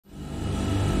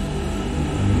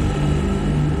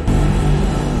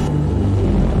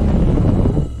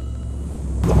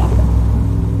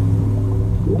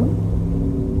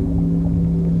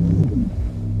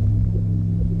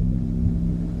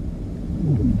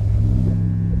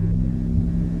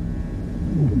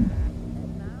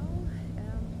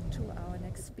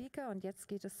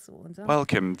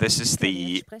Welcome. This is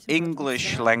the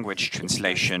English language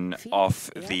translation of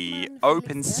the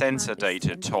Open Sensor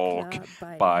Data talk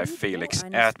by Felix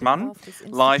Erdmann,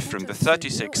 live from the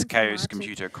 36th Chaos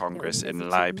Computer Congress in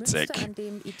Leipzig.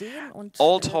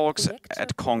 All talks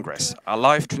at Congress are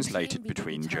live translated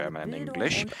between German and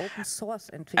English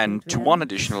and to one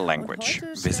additional language.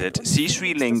 Visit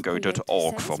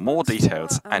c3lingo.org for more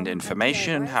details and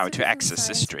information on how to access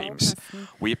the streams.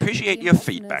 We appreciate your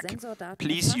feedback.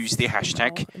 Please use the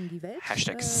hashtag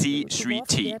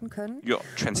C3T. Your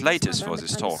translators for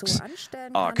these talks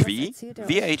are Kvi,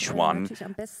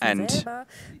 VH1 and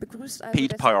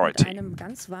Pete Priority.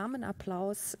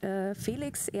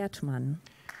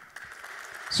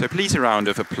 So please a round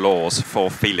of applause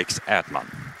for Felix Erdmann.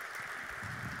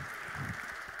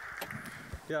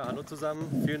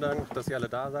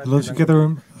 Hello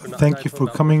together, thank you for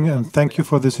coming and thank you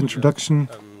for this introduction.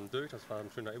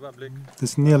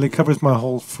 This nearly covers my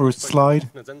whole first slide.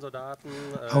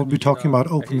 I'll be talking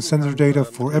about open sensor data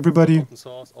for everybody,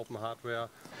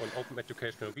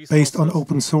 based on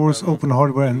open source, open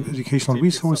hardware and educational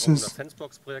resources. It's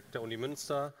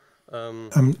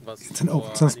an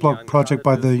open SenseBox project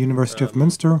by the University of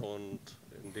Münster.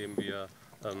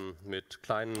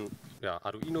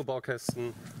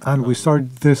 And we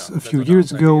started this a few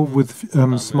years ago with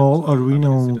small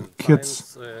Arduino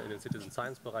kits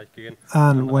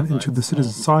and went into the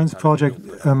Citizen Science project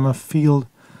field.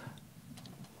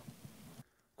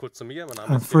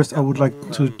 And first I would like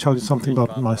to tell you something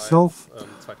about myself.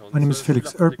 My name is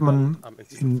Felix Erdmann.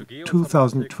 In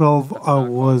 2012 I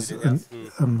was a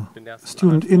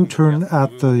student intern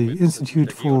at the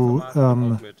Institute for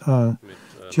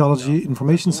Geology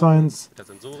Information Science,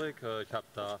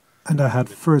 and I had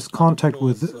first contact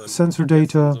with sensor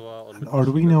data and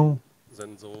Arduino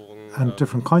and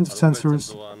different kinds of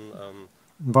sensors,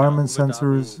 environment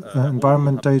sensors,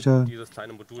 environment data,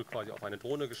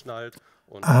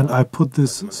 and I put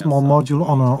this small module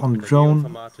on a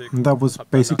drone, and that was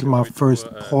basically my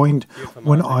first point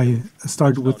when I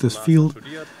started with this field.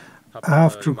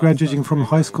 After graduating from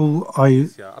high school, I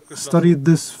studied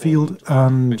this field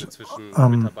and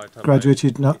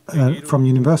graduated from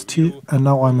university, and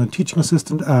now I'm a teaching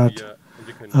assistant at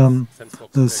the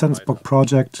senseBox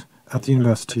project at the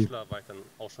university.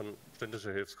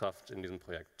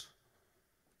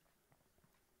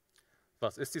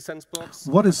 What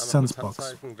is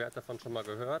senseBox?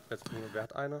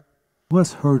 Who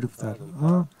has heard of that?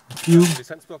 A few.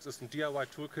 senseBox is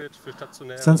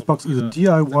a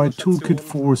DIY toolkit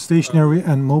for stationary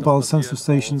and mobile sensor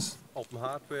stations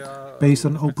based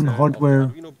on open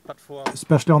hardware,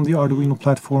 especially on the Arduino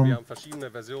platform.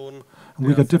 And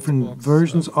we got different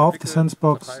versions of the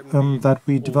senseBox that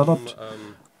we developed,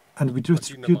 and we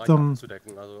distribute them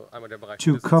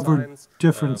to cover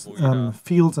different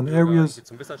fields and areas,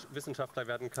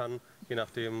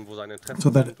 so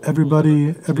that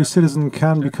every citizen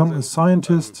can become a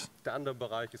scientist. And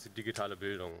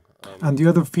the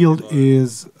other field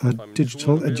is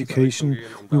digital education.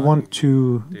 We want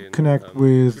to connect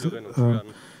with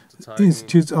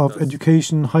institutes of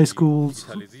education, high schools,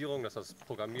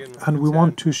 and we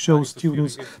want to show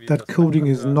students that coding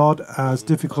is not as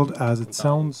difficult as it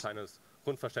sounds.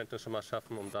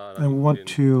 And we want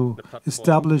to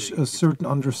establish a certain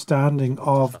understanding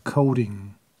of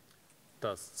coding.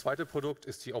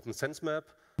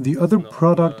 The other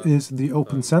product is the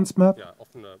Open Sense Map,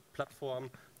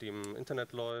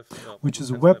 which is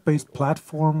a web-based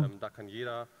platform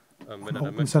on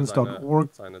opensense.org,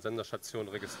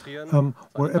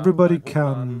 where everybody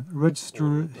can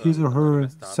register his or her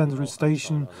sensor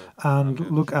station and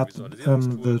look at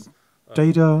the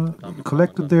data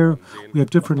collected there. We have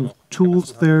different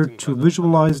tools there to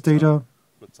visualize data.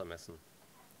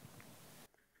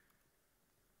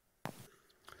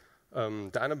 So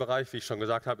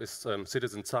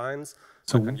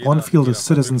one field is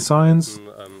citizen science,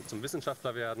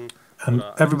 and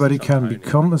everybody can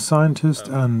become a scientist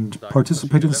and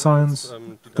participate in science.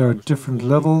 There are different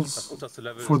levels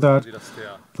for that.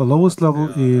 The lowest level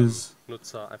is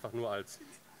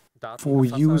for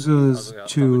users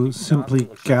to simply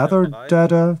gather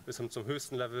data,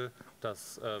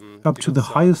 up to the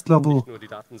highest level,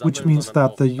 which means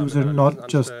that the user not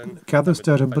just gathers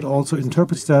data but also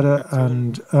interprets data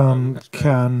and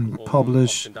can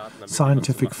publish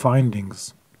scientific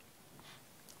findings.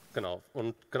 And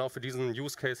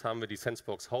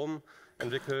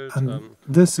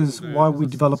this is why we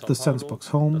developed the senseBox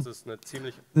Home.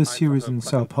 This here is in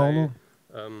Sao Paulo.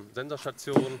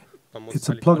 It's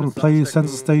a plug-and-play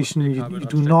sensor station. You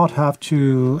do not have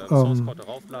to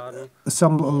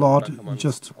assemble a lot. You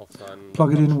just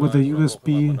plug it in with a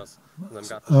USB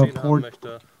port,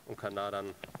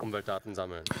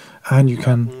 and you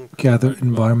can gather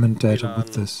environment data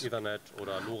with this.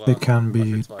 They can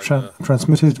be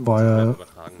transmitted via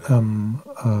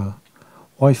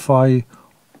Wi-Fi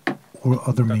or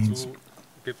other means.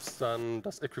 The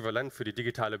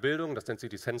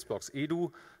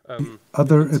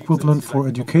other equivalent for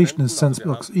education is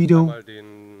senseBox Edu.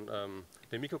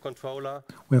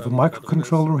 We have a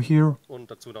microcontroller here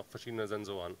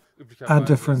and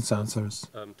different sensors.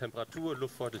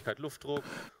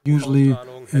 Usually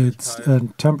it's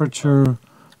temperature,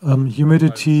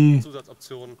 humidity,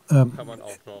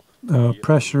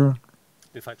 pressure.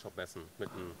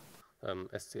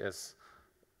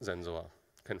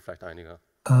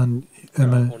 And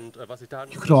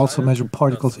you could also measure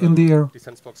particles in the air.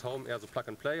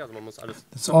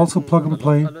 It's also plug and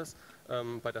play.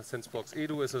 Bei der senseBox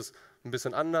Edu ist es ein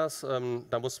bisschen anders.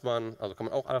 Da muss man, also kann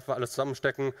man auch einfach alles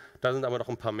zusammenstecken. Da sind aber noch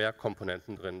ein paar mehr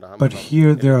Komponenten drin. But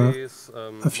here there are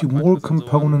a few more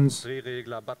components, a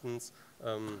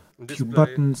few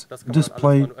buttons,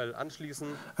 display,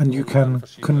 and you can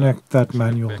connect that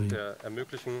manually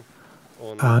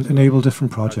and enable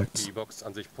different projects.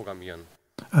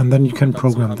 And then you can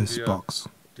program this box.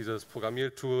 Dieses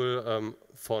Programmiertool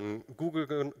von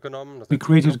Google genommen.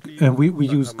 We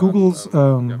use Google's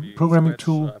programming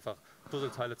tool.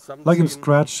 Like in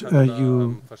Scratch,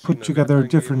 you put together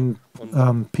different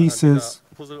pieces.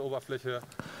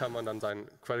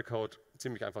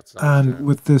 And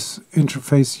with this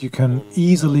interface, you can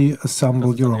easily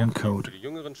assemble your own code.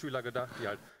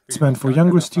 It's meant for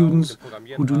younger students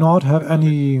who do not have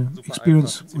any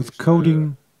experience with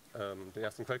coding.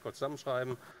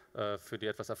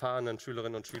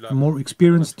 More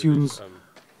experienced students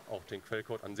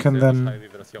can then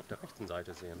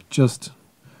just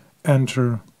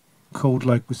enter code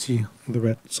like we see on the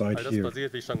red side here.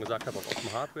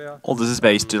 All this is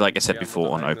based, like I said before,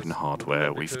 on open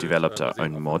hardware. We've developed our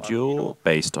own module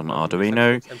based on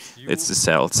Arduino. It's the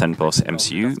senseBox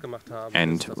MCU,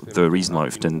 and the reason why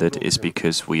we've done that is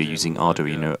because we are using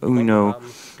Arduino Uno,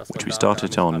 which we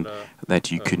started on,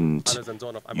 that you couldn't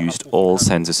use all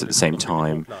sensors at the same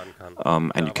time,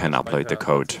 and you can upload the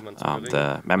code.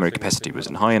 The memory capacity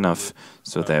wasn't high enough,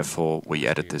 so therefore we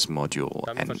added this module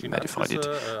and modified it.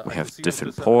 We have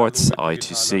different ports, I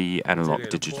to C, analog,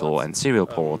 digital, and serial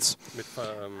ports.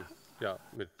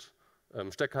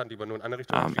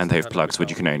 And they have plugs which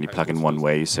you can only plug in one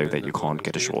way so that you can't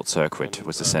get a short circuit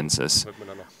with the sensors.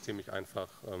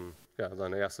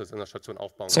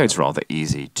 So it's rather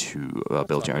easy to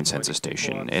build your own sensor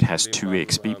station. It has two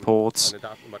XP ports,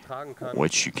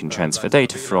 which you can transfer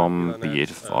data from, be it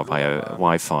via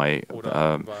Wi-Fi,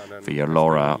 via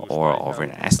LoRa, or over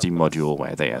an SD module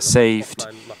where they are saved.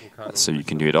 So you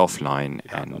can do it offline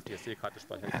and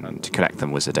connect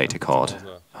them with a data card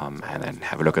and then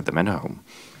have a look at them at home.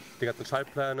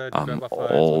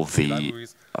 All the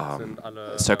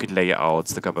circuit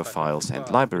layouts, the Dabei files and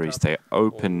libraries, they're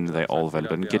open, they're all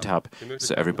available on GitHub,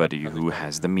 so everybody who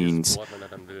has the means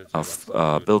of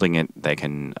building it, they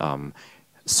can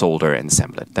solder and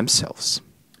assemble it themselves.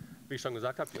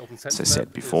 As I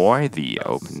said before, the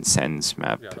Open Sense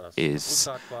map is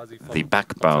the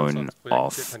backbone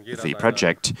of the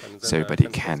project, so everybody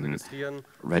can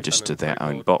register their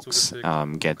own box,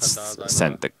 gets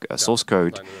sent the source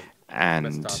code,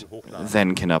 and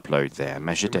then can upload their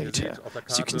measure data.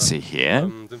 As you can see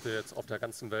here,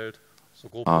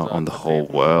 on the whole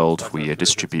world, we are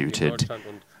distributed.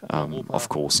 Of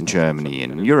course, in Germany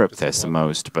and in Europe there's the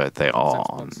most, but there are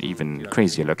on even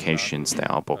crazier locations,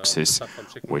 there are boxes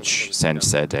which send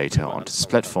their data onto this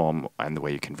platform and the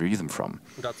way you can view them from.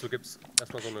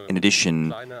 In addition,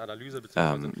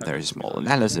 there is small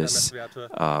analysis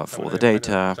for the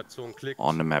data.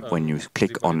 On the map, when you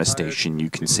click on a station, you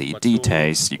can see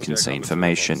details, you can see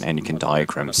information, and you can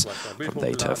diagrams from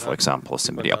data. For example,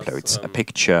 somebody uploads a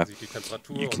picture,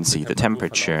 you can see the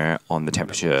temperature on the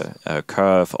temperature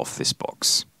curve of this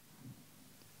box.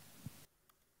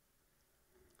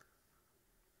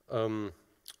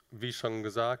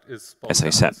 As I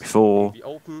said before,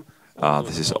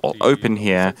 this is all open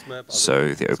here,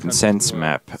 so the Open Sense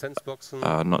map,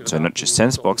 not just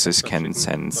sense boxes can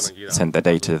send their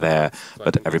data there,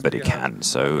 but everybody can.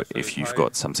 So if you've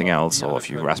got something else, or if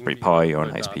you have Raspberry Pi or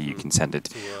an ISP, you can send it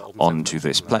onto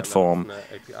this platform.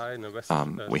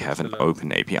 We have an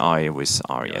open API with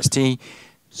REST,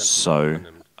 so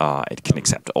it can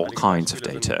accept all kinds of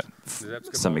data.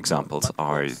 Some examples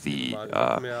are the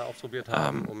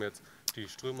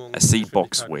a seed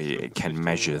box where it can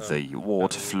measure the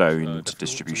water flow and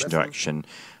distribution direction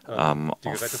of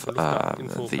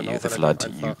the flood.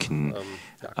 You can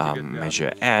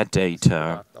measure air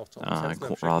data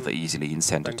rather easily and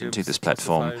send it into this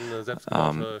platform.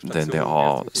 Then there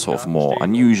are sort of more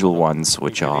unusual ones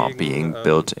which are being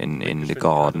built in the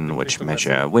garden, which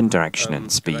measure wind direction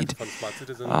and speed.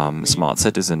 Smart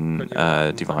citizen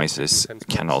devices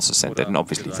can also send that, and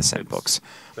obviously the sandbox,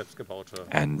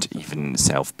 and even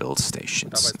self-built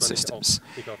stations and systems.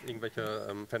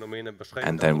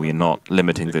 And then we're not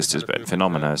limiting this to certain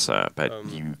phenomena, but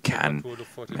you can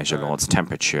measure Lord's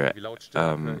temperature,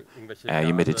 air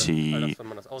humidity,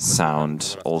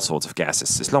 sound, all sorts of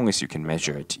gases. As long as you can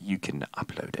measure it, you can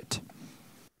upload it.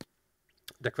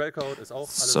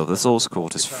 So the source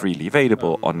code is freely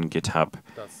available on GitHub,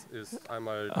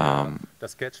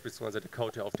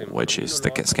 which is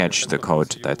the sketch, the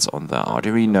code that's on the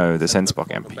Arduino, the senseBox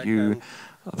MPU,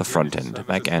 the front end, the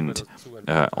back end,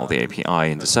 all the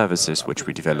API and the services which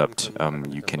we developed.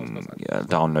 You can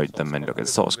download them and look at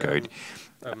the source code.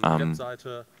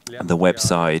 The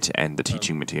website and the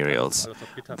teaching materials.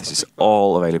 This is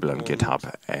all available on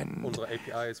GitHub, and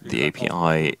the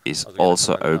API is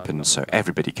also open, so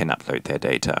everybody can upload their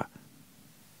data.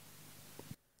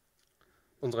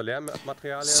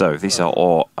 So these are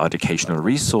all educational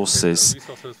resources.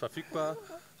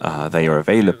 They are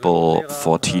available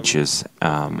for teachers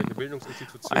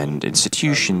and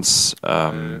institutions,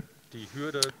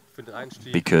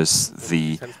 because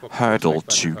the hurdle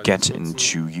to get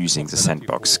into using the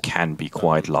sandbox can be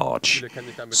quite large.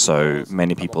 So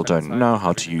many people don't know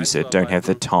how to use it, don't have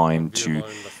the time to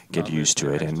get used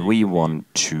to it, and we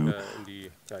want to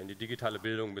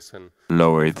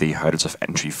lower the hurdles of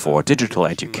entry for digital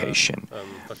education.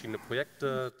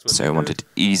 So I want it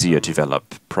easier to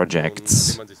develop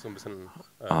projects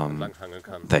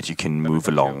that you can move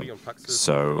along.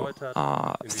 So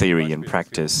theory and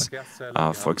practice,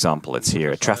 for example, it's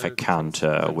here a traffic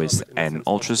counter with an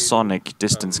ultrasonic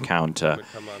distance counter,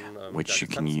 which you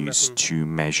can use to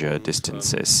measure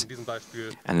distances.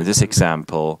 And in this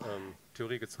example,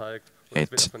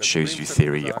 it shows you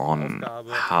theory on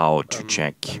how to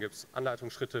check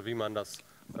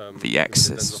the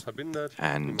axis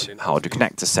and how to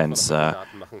connect the sensor,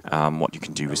 what you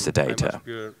can do with the data.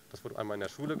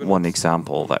 One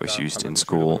example that was used in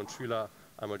school,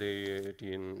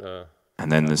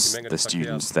 and then the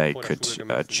students, they could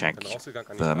check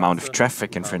the amount of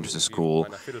traffic in front of the school,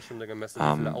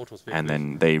 and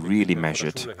then they really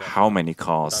measured how many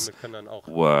cars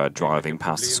were driving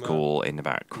past the school in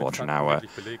about a quarter of an hour.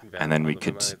 And then we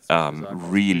could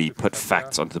really put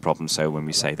facts onto the problem. So when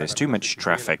we say there's too much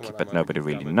traffic, but nobody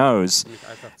really knows,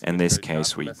 in this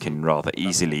case we can rather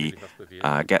easily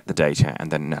get the data and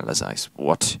then analyze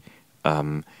what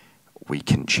we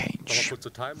can change.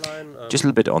 Just a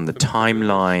little bit on the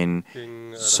timeline.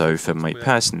 So for me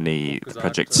personally, the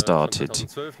project started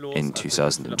in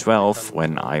 2012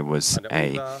 when I was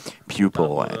a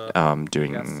pupil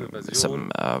doing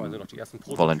some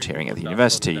volunteering at the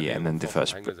university, and then the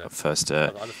first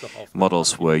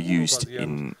models were used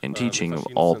in teaching,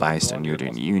 all based on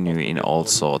Arduino in all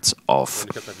sorts of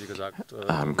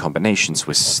combinations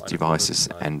with devices,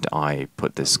 and I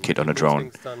put this kit on a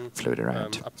drone, flew it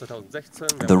around.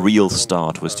 The real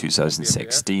start was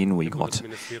 2016. We got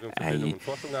a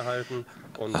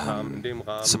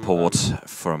support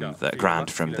from the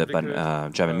grant from the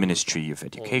German Ministry of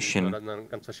Education,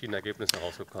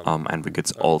 and we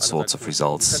got all sorts of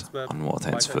results on what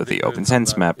ends for the Open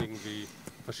Sense map,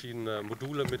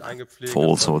 for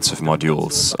all sorts of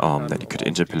modules that you could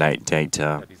interpolate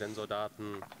data,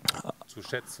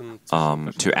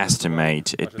 to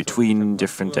estimate it between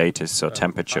different data, so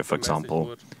temperature, for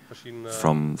example,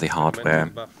 from the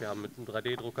hardware.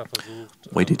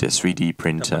 We did a 3D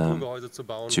printer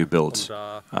to build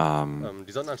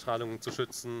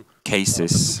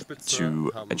cases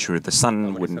to ensure the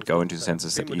sun wouldn't go into the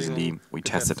sensors that easily. We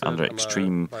tested under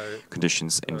extreme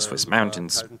conditions in Swiss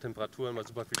mountains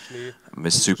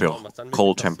with super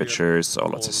cold temperatures or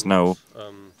lots of snow.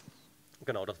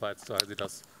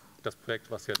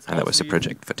 And that was a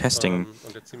project for testing.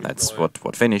 That's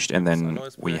what finished. And then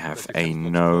we have a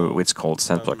it's called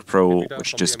senseBox Pro,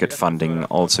 which just got funding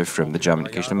also from the German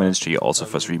Educational Ministry, also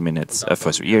for 3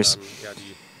 years.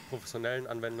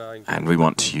 And we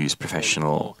want to use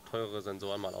professional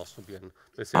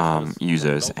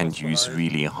users and use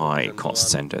really high-cost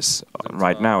sensors.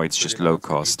 Right now, it's just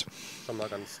low-cost.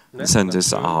 The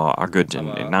sensors are good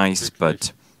and nice,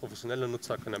 but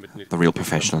the real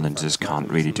professional users can't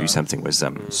really do something with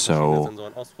them. So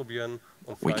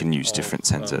we can use different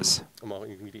sensors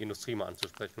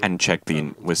and check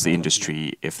with the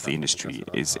industry if the industry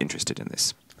is interested in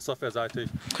this.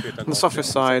 On the software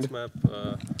side,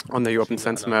 on the Open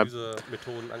Sense map,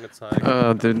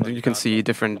 you can see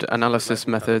different analysis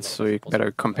methods, so you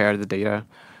better compare the data.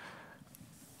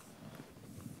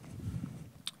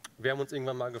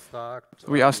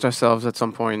 We asked ourselves at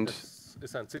some point,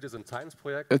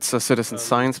 it's a citizen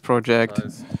science project,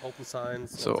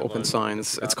 so open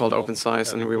science, it's called open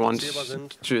science, and we want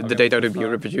the data to be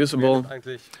reproducible.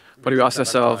 But we asked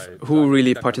ourselves, who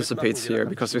really participates here?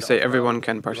 Because we say everyone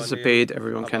can participate,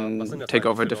 everyone can take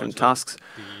over different tasks,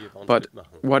 but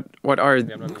what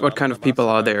kind of people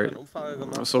are there?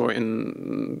 So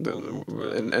in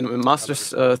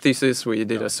master's thesis, we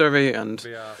did a survey and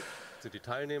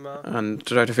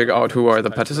try to figure out who are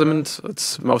the participants.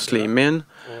 It's mostly men,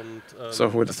 so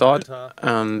who would have thought?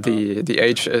 And the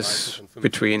age is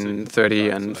between 30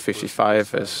 and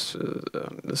 55 is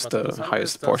the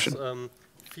highest portion.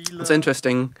 What's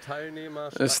interesting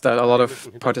is that a lot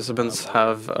of participants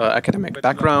have academic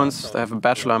backgrounds. They have a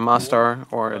bachelor, master,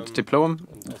 or a diploma.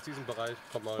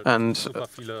 And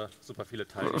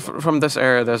from this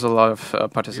area, there's a lot of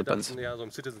participants.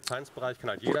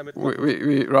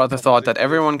 We rather thought that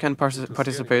everyone can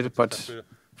participate, but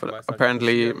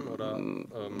apparently a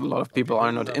lot of people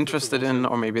are not interested in,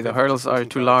 or maybe the hurdles are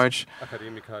too large.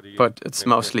 But it's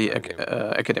mostly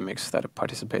academics that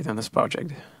participate in this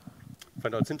project.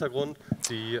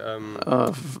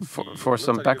 For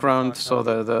some background, so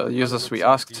the users we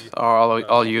asked are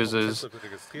all users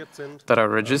that are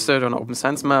registered on Open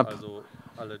Sense Map.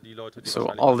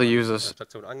 So all the users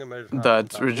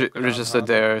that registered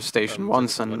their station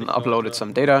once and uploaded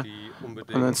some data.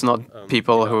 And it's not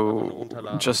people who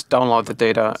just download the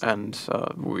data, and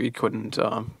we couldn't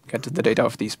get to the data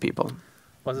of these people.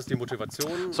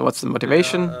 So what's the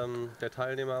motivation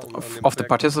of the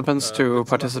participants to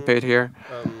participate here?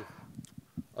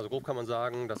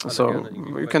 So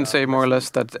we can say more or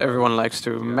less that everyone likes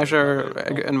to measure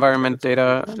environment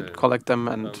data, and collect them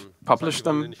and publish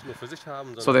them.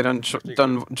 So they don't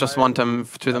just want them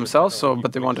to themselves,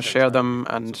 but they want to share them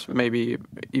and maybe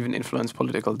even influence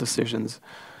political decisions.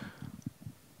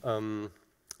 In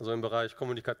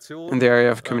the area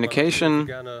of communication,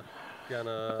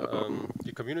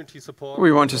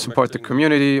 we want to support the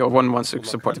community, or one wants to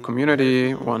support the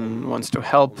community, one wants to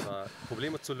help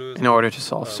in order to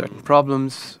solve certain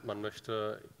problems.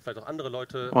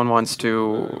 One wants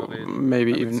to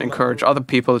maybe even encourage other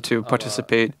people to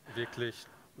participate,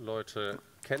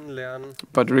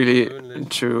 but really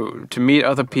to meet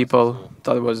other people,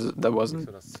 that wasn't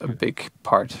a big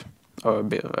part or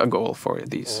a goal for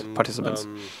these participants.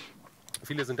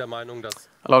 A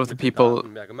lot of the people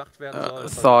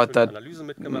thought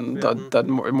that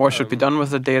more should be done with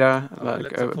the data,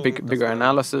 like a bigger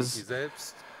analysis,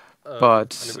 but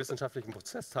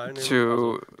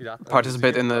to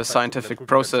participate in the scientific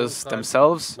process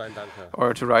themselves,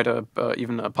 or to write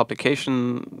even a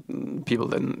publication, people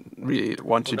didn't really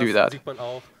want to do that.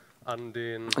 And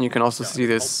you can also see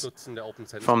this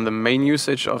from the main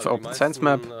usage of Open Sense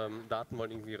Map.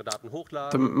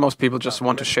 Most people just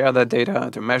want to share their data,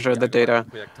 to measure the data,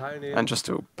 and just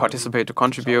to participate, to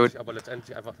contribute.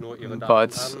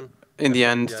 But in the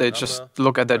end, they just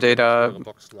look at their data,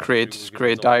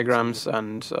 create diagrams,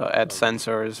 and add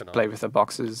sensors, play with the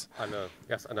boxes. An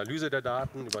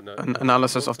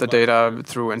analysis of the data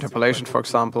through interpolation, for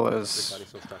example, has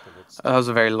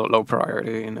a very low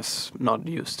priority and is not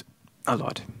used a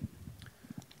lot.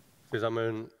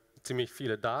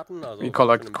 We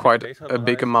collect quite a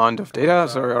big amount of data,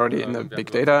 so we're already in the big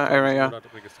data area.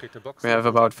 We have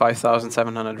about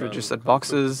 5,700 registered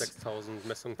boxes,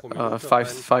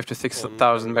 5 to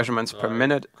 6,000 measurements per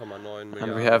minute,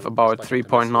 and we have about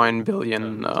 3.9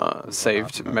 billion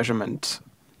saved measurements.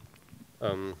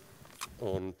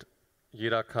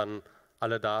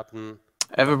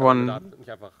 Everyone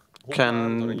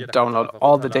can download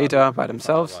all the data by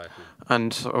themselves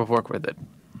and work with it.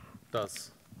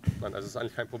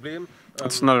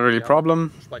 It's not really a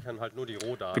problem,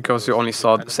 because you only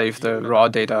save the raw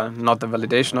data, not the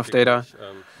validation of data,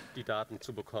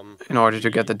 in order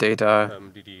to get the data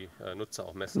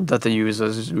that the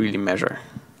users really measure.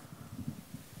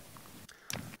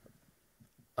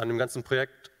 On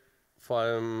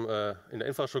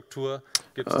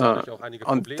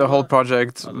the whole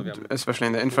project, especially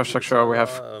in the infrastructure, we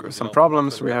have some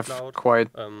problems. We have quite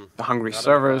hungry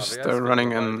servers. They're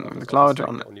running in the cloud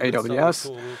on AWS,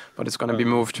 but it's going to be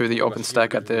moved to the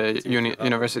OpenStack at the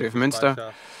University of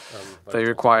Münster. They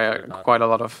require quite a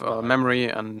lot of memory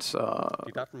and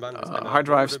hard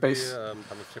drive space.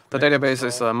 The database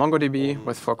is MongoDB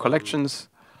with 4 collections.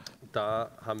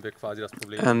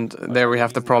 And there we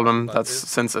have the problem that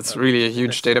since it's really a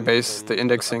huge database, the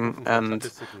indexing and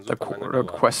the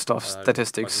request of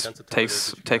statistics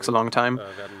takes a long time,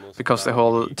 because the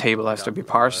whole table has to be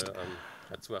parsed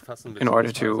in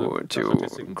order to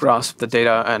grasp the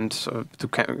data and to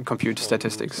compute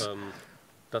statistics.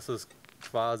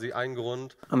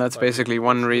 And that's basically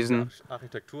one reason,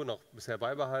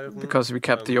 because we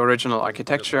kept the original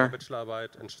architecture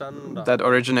that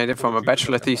originated from a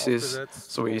bachelor thesis.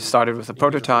 So we started with a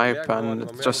prototype and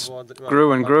it just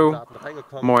grew and grew.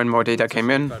 More and more data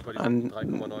came in, and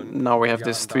now we have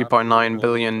this 3.9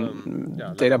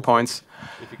 billion data points.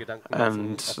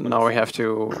 And now we have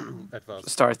to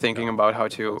start thinking about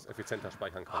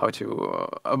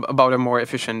about a more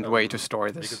efficient way to store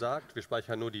this.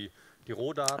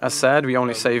 As said, we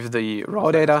only save the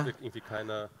raw data,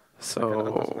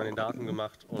 so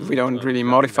we don't really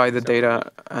modify the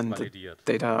data, and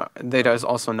the data is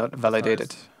also not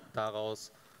validated.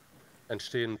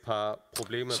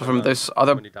 So from this,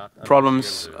 other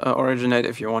problems originate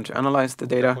if you want to analyze the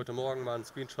data.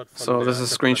 So this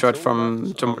is a screenshot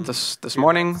from this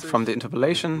morning from the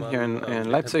interpolation here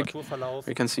in Leipzig.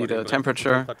 We can see the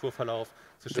temperature,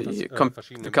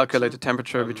 the calculated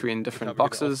temperature between different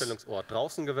boxes.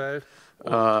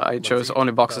 I chose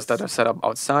only boxes that are set up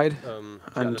outside,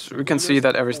 and we can see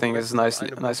that everything is nice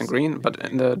and green, but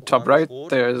in the top right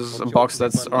there's a box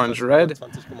that's orange-red,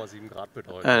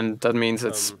 and that means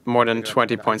it's more than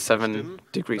 20.7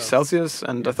 degrees Celsius,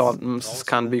 and I thought this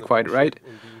can't be quite right.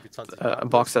 A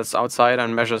box that's outside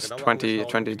and measures 20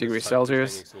 degrees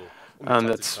Celsius.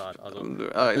 And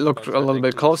I looked a little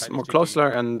bit more closer,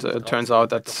 and it turns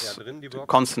out that's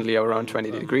constantly around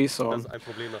 20 degrees. So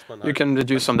you can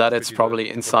deduce from that it's probably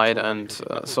inside, and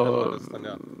so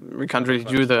we can't really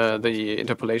do the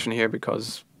interpolation here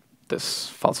because this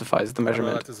falsifies the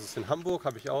measurement.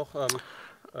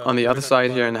 On the other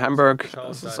side here in Hamburg,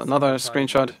 this is another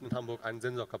screenshot.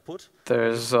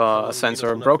 There's a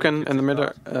sensor broken in the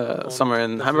middle, somewhere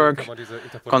in Hamburg,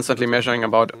 constantly measuring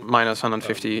about minus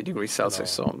 150 degrees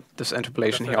Celsius. So this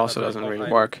interpolation here also doesn't really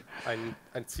work. And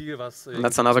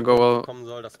that's another goal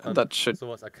that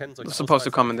is supposed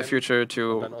to come in the future,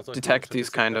 to detect these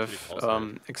kind of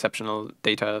exceptional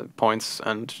data points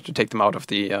and to take them out of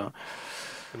the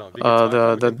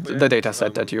data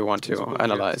set that you want to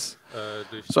analyze.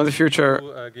 So in the future,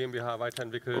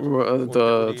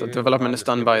 the development is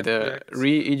done by the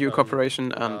RE-EDU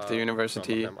Corporation and the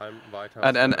university,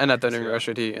 and at the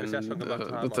university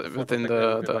within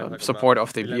the support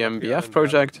of the BMBF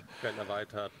project.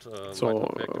 So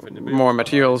more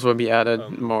materials will be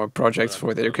added, more projects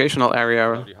for the educational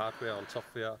area.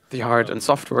 The hardware and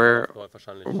software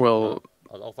will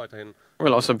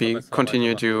also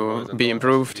continue to be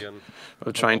improved.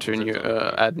 We're trying to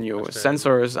add new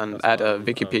sensors and add a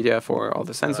Wikipedia for all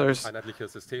the sensors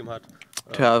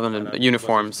to have a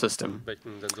uniform system.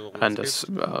 And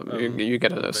you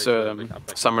get a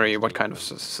summary what kind of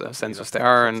sensors there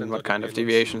are and what kind of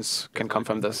deviations can come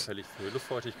from this.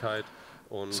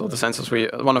 So the sensors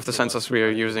one of the sensors we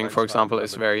are using, for example,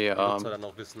 is very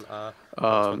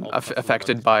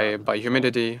affected by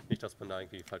humidity.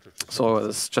 So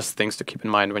it's just things to keep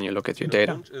in mind when you look at your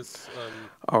data.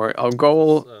 Our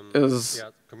goal is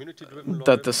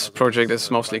that this project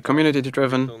is mostly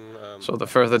community-driven. So the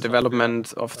further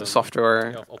development of the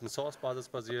software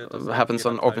happens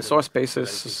on open source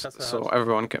basis. So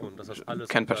everyone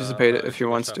can participate if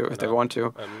they want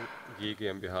to.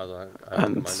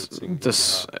 And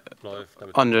this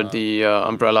under the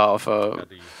umbrella of a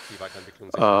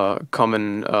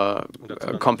common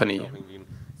company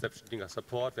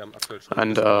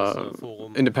and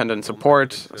independent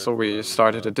support. So we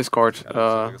started a Discord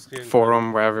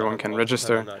forum where everyone can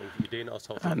register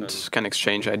and can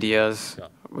exchange ideas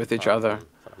with each other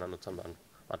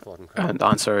and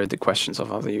answer the questions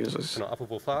of other users.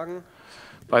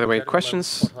 By the way,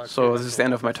 questions. So this is the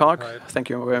end of my talk. Thank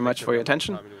you very much for your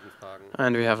attention.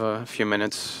 And we have a few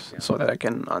minutes so that I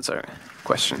can answer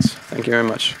questions. Thank you very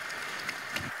much.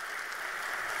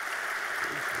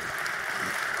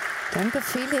 Danke,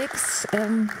 Felix.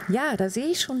 Ja, da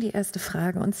sehe ich schon die erste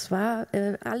Frage. Und zwar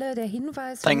alle der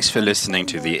Hinweis. Thanks for listening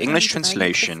to the English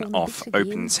translation of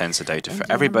Open Sensor Data for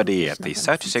Everybody at the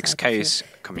 36K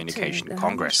Communication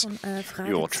Congress.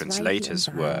 Your translators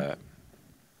were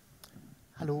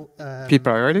Peak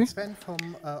priority.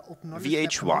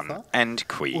 VH1 and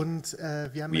Queen.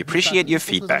 We appreciate your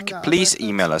feedback. Please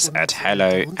email us at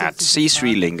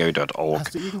hello@c3lingo.org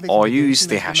or use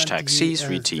the hashtag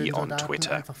C3T on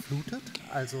Twitter.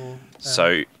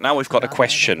 So now we've got a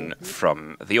question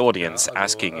from the audience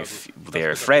asking if they're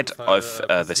afraid of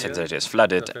the sensor data is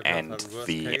flooded, and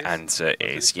the answer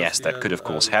is yes, that could of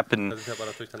course happen.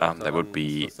 That would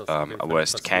be a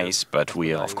worst case, but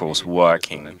we are of course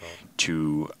working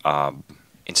to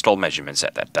install measurements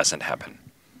that doesn't happen.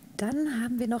 Dann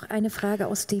haben wir noch eine Frage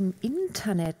aus dem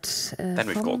Internet. Then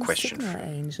we've got a question.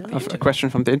 A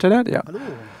question from the internet? Yeah.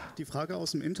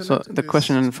 So the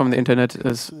question from the internet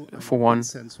is, for one,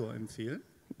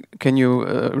 can you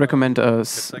recommend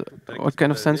us what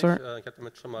kind of sensor? Ich habe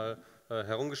damit schon mal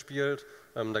herumgespielt.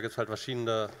 Da gibt es halt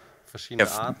verschiedene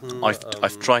Arten.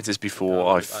 I've tried this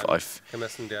before. I've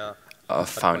gemessen der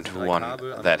found one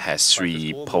that has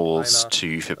 3 poles,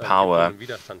 2 for power,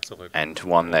 and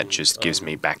one that just gives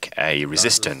me back a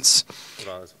resistance.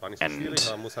 And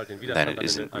then it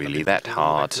isn't really that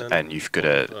hard, and you've got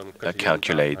to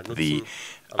calculate the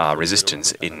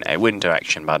resistance in a wind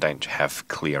direction, but I don't have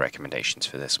clear recommendations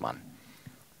for this one.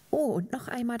 Oh, noch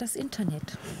einmal das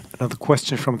Internet. Another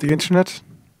question from the internet.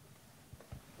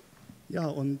 Ja,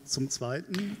 und zum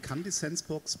Zweiten, kann die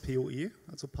senseBox PoE,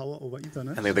 also Power over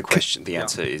Ethernet? And the other question, the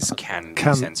answer is, can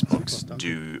the senseBox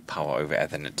do power over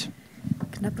Ethernet?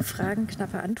 Knappe Fragen,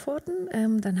 knappe Antworten.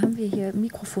 Dann haben wir hier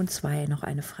Mikrofon 2 noch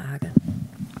eine Frage.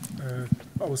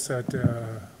 Außer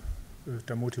der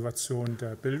Motivation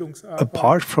der Bildungsarbeit,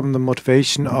 Apart from the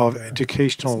motivation of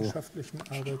educational wissenschaftlichen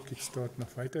Arbeit, gibt es dort noch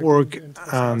weitere work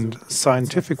and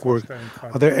scientific work,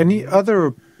 are there any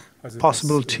other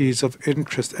possibilities of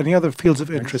interest, any other fields of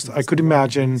interest? I could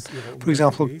imagine, for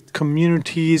example,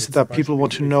 communities that people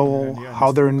want to know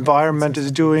how their environment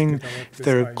is doing, if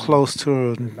they're close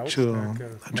to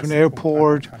an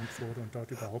airport,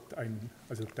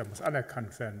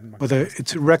 whether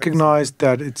it's recognized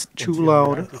that it's too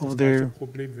loud over there,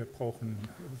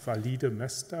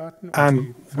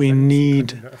 and we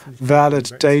need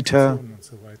valid data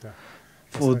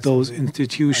for those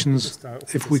institutions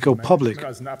if we go public.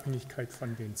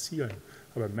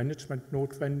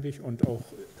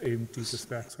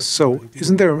 So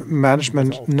isn't there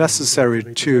management necessary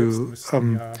to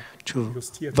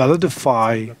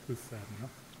validify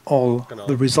all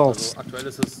the results?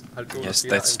 Yes,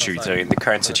 that's true. So in the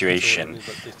current situation,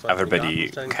 everybody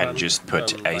can just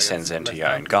put a sensor into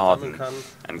your own garden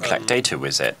and collect data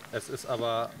with it.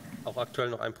 But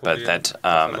that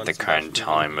at the current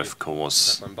time, of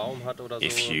course,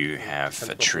 if you have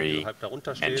a tree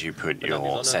and you put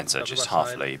your sensor just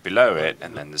halfway below it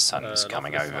and then the sun is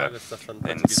coming over,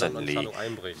 then suddenly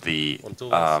the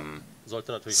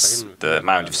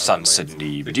amount of sun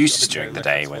suddenly reduces during the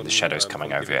day when the shadow is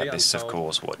coming over it. This is, of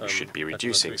course, what you should be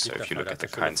reducing. So if you look at the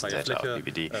current data of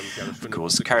BBD, of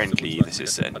course, currently this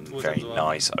is a very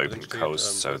nice open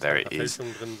coast, so there is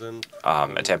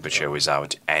a temperature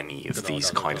without any of these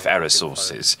kind of error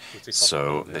sources.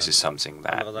 So this is something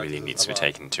that really needs to be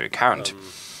taken into account.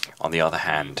 On the other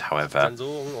hand, however,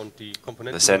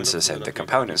 the sensors and the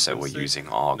components that we're using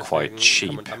are quite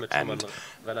cheap, and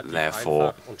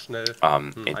therefore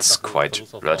it's quite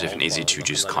relatively easy to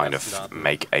just kind of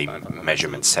make a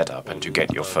measurement setup and to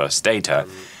get your first data.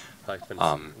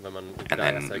 And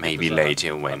then maybe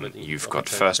later, when you've got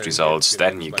first results,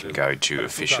 then you can go to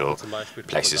official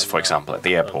places, for example, at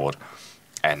the airport.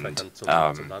 And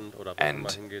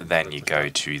then you go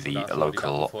to the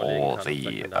local or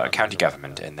the county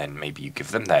government, and then maybe you give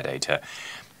them their data,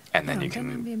 and then you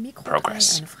can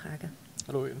progress.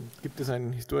 Hallo, gibt es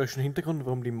einen historischen Hintergrund,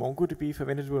 warum die MongoDB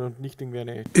verwendet wurde und nicht irgendwie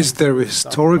eine... Is there a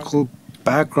historical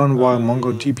background why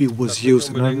MongoDB was used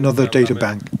in another data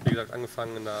bank?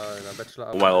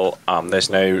 Well, there's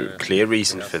no clear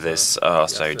reason for this.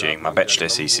 So during my bachelor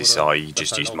thesis, I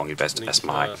just used MongoDB as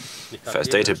my first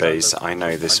database. I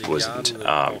know this wasn't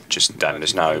just done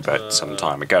as now, but some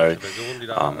time ago,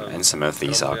 and some of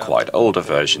these are quite older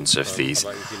versions of these.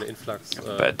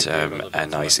 But a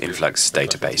nice influx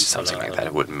database, something like that,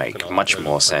 would make much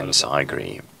more sense, I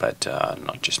agree, but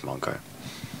not just Mongo.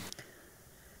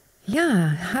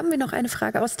 Ja, haben wir noch eine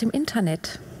Frage aus dem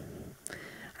Internet?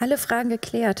 Alle Fragen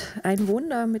geklärt. Ein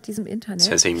Wunder mit diesem Internet.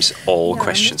 So it seems all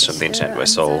questions from the internet were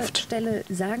solved. An dieser Stelle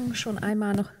sagen schon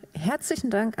einmal noch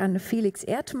herzlichen Dank an Felix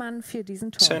Erdmann für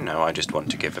diesen Talk. So now I just want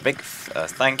to give a big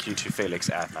thank you to Felix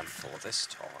Erdmann for this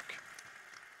talk.